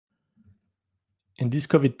In this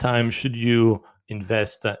COVID time, should you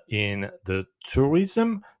invest in the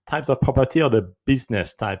tourism types of property or the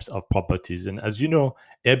business types of properties? And as you know,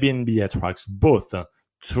 Airbnb attracts both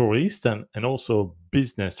tourists and also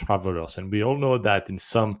business travelers. And we all know that in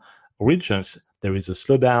some regions, there is a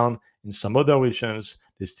slowdown. In some other regions,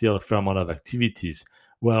 there's still a fair amount of activities.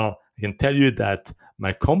 Well, I can tell you that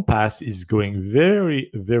my compass is going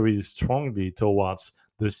very, very strongly towards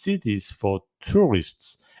the cities for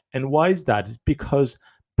tourists. And why is that? It's because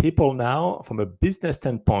people now, from a business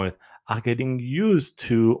standpoint, are getting used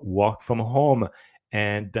to work from home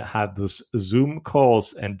and have those Zoom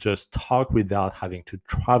calls and just talk without having to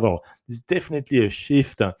travel. It's definitely a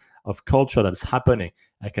shift of culture that's happening.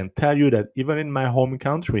 I can tell you that even in my home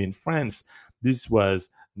country, in France, this was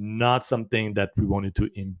not something that we wanted to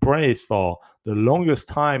embrace for the longest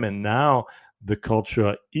time. And now the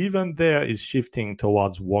culture, even there, is shifting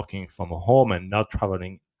towards working from home and not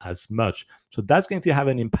traveling as much. So that's going to have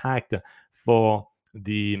an impact for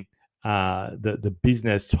the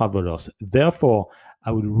business travelers. Therefore,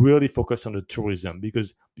 I would really focus on the tourism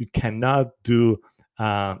because you cannot do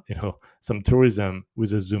some tourism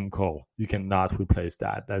with a Zoom call. You cannot replace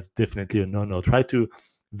that. That's definitely a no-no. Try to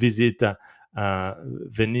visit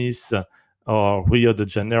Venice or Rio de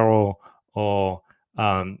Janeiro or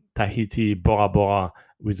Tahiti, Bora Bora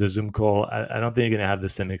with a Zoom call. I don't think you're going to have the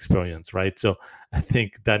same experience, right? So I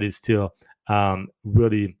think that is still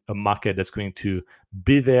really a market that's going to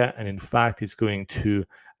be there. And in fact, it's going to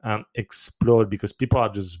explode because people are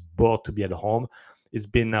just bored to be at home. It's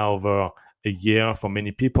been now over a year for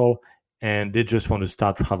many people, and they just want to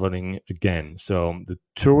start traveling again. So the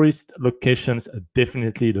tourist locations are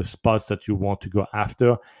definitely the spots that you want to go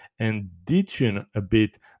after, and detune a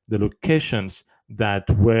bit the locations that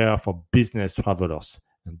were for business travelers.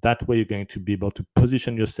 And that way you're going to be able to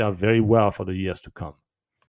position yourself very well for the years to come.